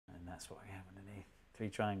that's what we have underneath. 3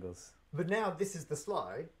 triangles. But now this is the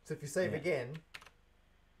slide, so if you save again,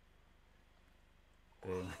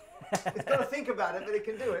 Boom. it's got to think about it, but it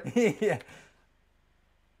can do it. Yeah.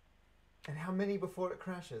 And how many before it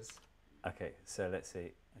crashes? Okay, so let's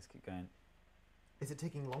see. Let's keep going. Is it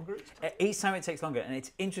taking longer each time? Each time it takes longer, and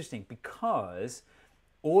it's interesting because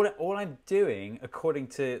all I'm doing, according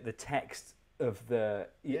to the text of the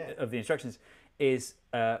instructions, is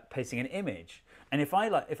pasting an image. And if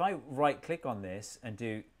I right click on this and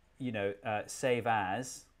do save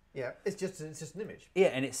as. Yeah, it's just an image. Yeah,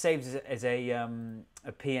 and it saves as a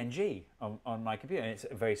PNG on my computer, and it's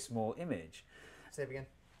a very small image. Save again.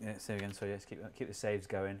 Yeah, save again. Sorry, let's keep the saves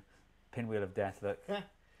going. Pinwheel of death. Look.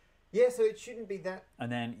 Yeah, so it shouldn't be that. And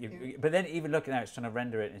then, but then even looking at it, it's trying to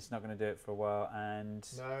render it, and it's not going to do it for a while. And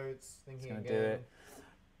no, it's thinking it's again. Do it.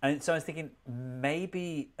 And so I was thinking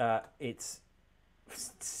maybe it's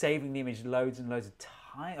saving the image loads and loads of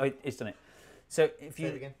time. Oh, it's done it. So if you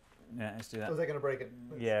save again. Yeah, let's do that. Was that going to break it?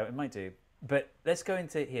 Yeah, it might do. But let's go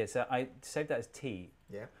into here. So I saved that as T.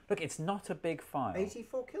 Yeah. Look, it's not a big file.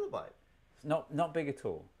 84 kilobyte. It's not big at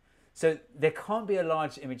all. So there can't be a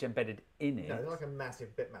large image embedded in it. No, they're like a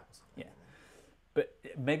massive bitmap or something. Yeah. But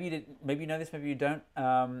maybe you know this, maybe you don't.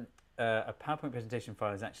 A PowerPoint presentation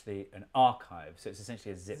file is actually an archive, so it's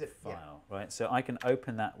essentially a zip file, right? So I can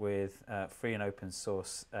open that with free and open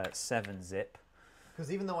source 7-zip. Because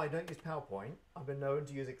even though I don't use PowerPoint, I've been known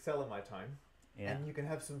to use Excel in my time. Yeah. And you can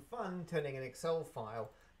have some fun turning an Excel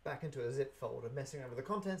file back into a zip folder, messing around with the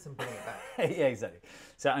contents and putting it back. Yeah, exactly.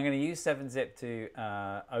 So I'm going to use 7-zip to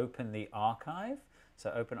open the archive.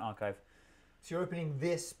 So open archive. So you're opening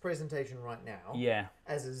this presentation right now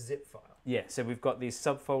as a zip file. Yeah, so we've got these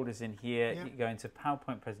subfolders in here. You go into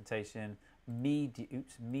PowerPoint presentation,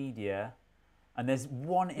 media, and there's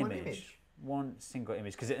one image. One single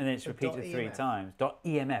image, and then it's repeated 3 times.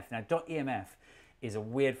 .emf. Now, .emf is a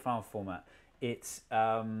weird file format. It's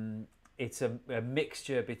a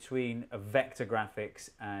mixture between a vector graphics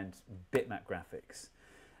and bitmap graphics.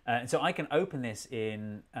 And so I can open this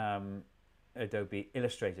in Adobe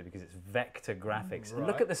Illustrator because it's vector graphics. And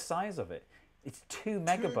look at the size of it. It's 2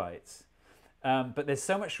 megabytes. But there's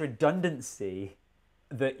so much redundancy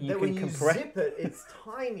that you can compress. Zip it, it's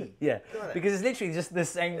tiny. Yeah, because it's literally just the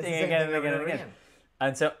same thing again and again and again.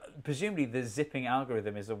 And so presumably the zipping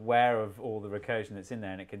algorithm is aware of all the recursion that's in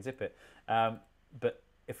there and it can zip it. But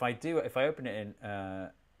if I open it in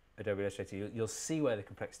Adobe Illustrator, you'll see where the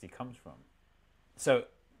complexity comes from. So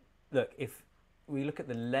look, if we look at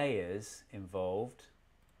the layers involved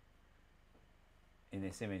in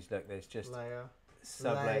this image, look, there's just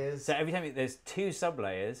sublayers. So every time there's 2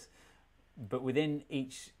 sublayers, but within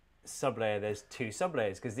each sublayer there's 2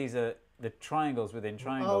 sublayers because these are the triangles within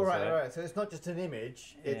triangles. Oh, right. So it's not just an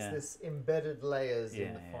image, it's this embedded layers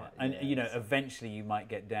in the file. And eventually you might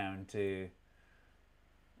get down to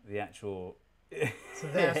the actual... So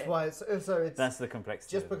that's why that's the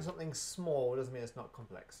complexity. Just because something's small doesn't mean it's not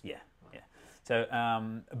complex. Yeah. So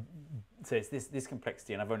so it's this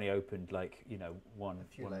complexity, and I've only opened one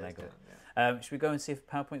leg of it. Should we go and see if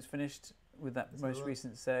PowerPoint's finished with that most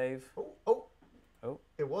recent save? Oh!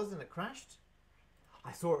 It wasn't. It crashed.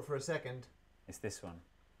 I saw it for a second. It's this one.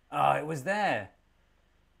 Oh, it was there.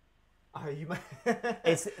 Oh, you might.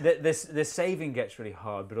 It's the saving gets really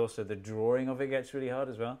hard, but also the drawing of it gets really hard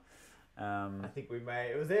as well. I think we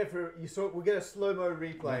may. It was there for you saw. We'll get a slow-mo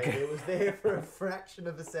replay. It was there for a fraction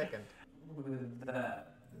of a second. With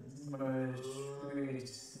that most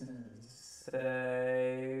recent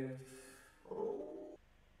save.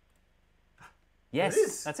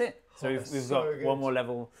 Yes, that's it. So we've got good. One more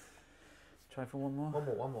level. Try for one more?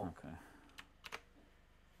 One more. Okay.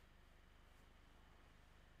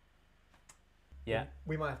 Yeah.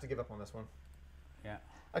 We might have to give up on this one. Yeah.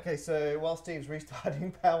 Okay, so while Steve's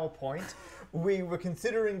restarting PowerPoint, we were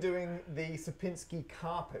considering doing the Sierpinski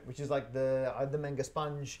carpet, which is like the manga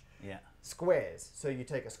sponge squares. So you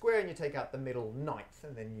take a square and you take out the middle ninth,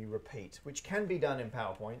 and then you repeat, which can be done in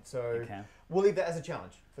PowerPoint. So we'll leave that as a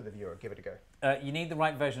challenge for the viewer. Give it a go. You need the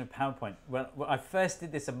right version of PowerPoint. Well, I first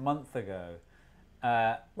did this a month ago.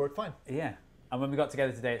 Worked fine. Yeah. And when we got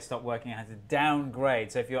together today, it stopped working. I had to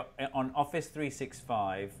downgrade. So if you're on Office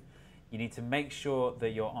 365, you need to make sure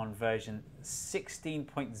that you're on version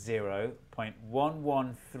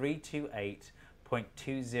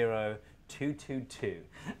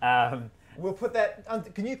 16.0.11328.20222. We'll put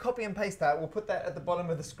that, can you copy and paste that? We'll put that at the bottom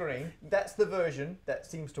of the screen. That's the version that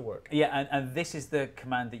seems to work. Yeah, and this is the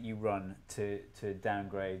command that you run to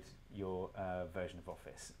downgrade your version of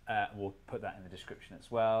Office. We'll put that in the description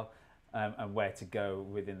as well. and where to go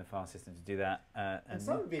within the file system to do that. And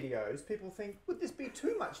some videos, people think, would this be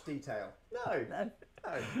too much detail? No.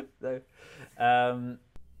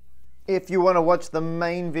 If you want to watch the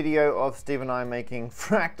main video of Steve and I making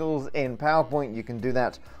fractals in PowerPoint, you can do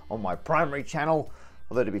that on my primary channel.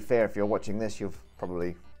 Although to be fair, if you're watching this, you've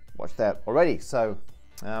probably watched that already. So,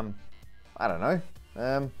 I don't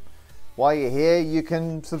know. While you're here, you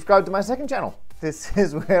can subscribe to my second channel. This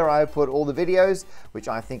is where I put all the videos which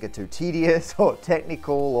I think are too tedious or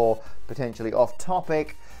technical or potentially off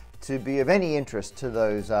topic to be of any interest to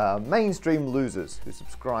those mainstream losers who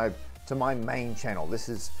subscribe to my main channel. This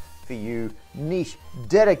is for you niche,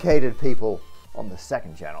 dedicated people on the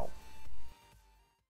second channel.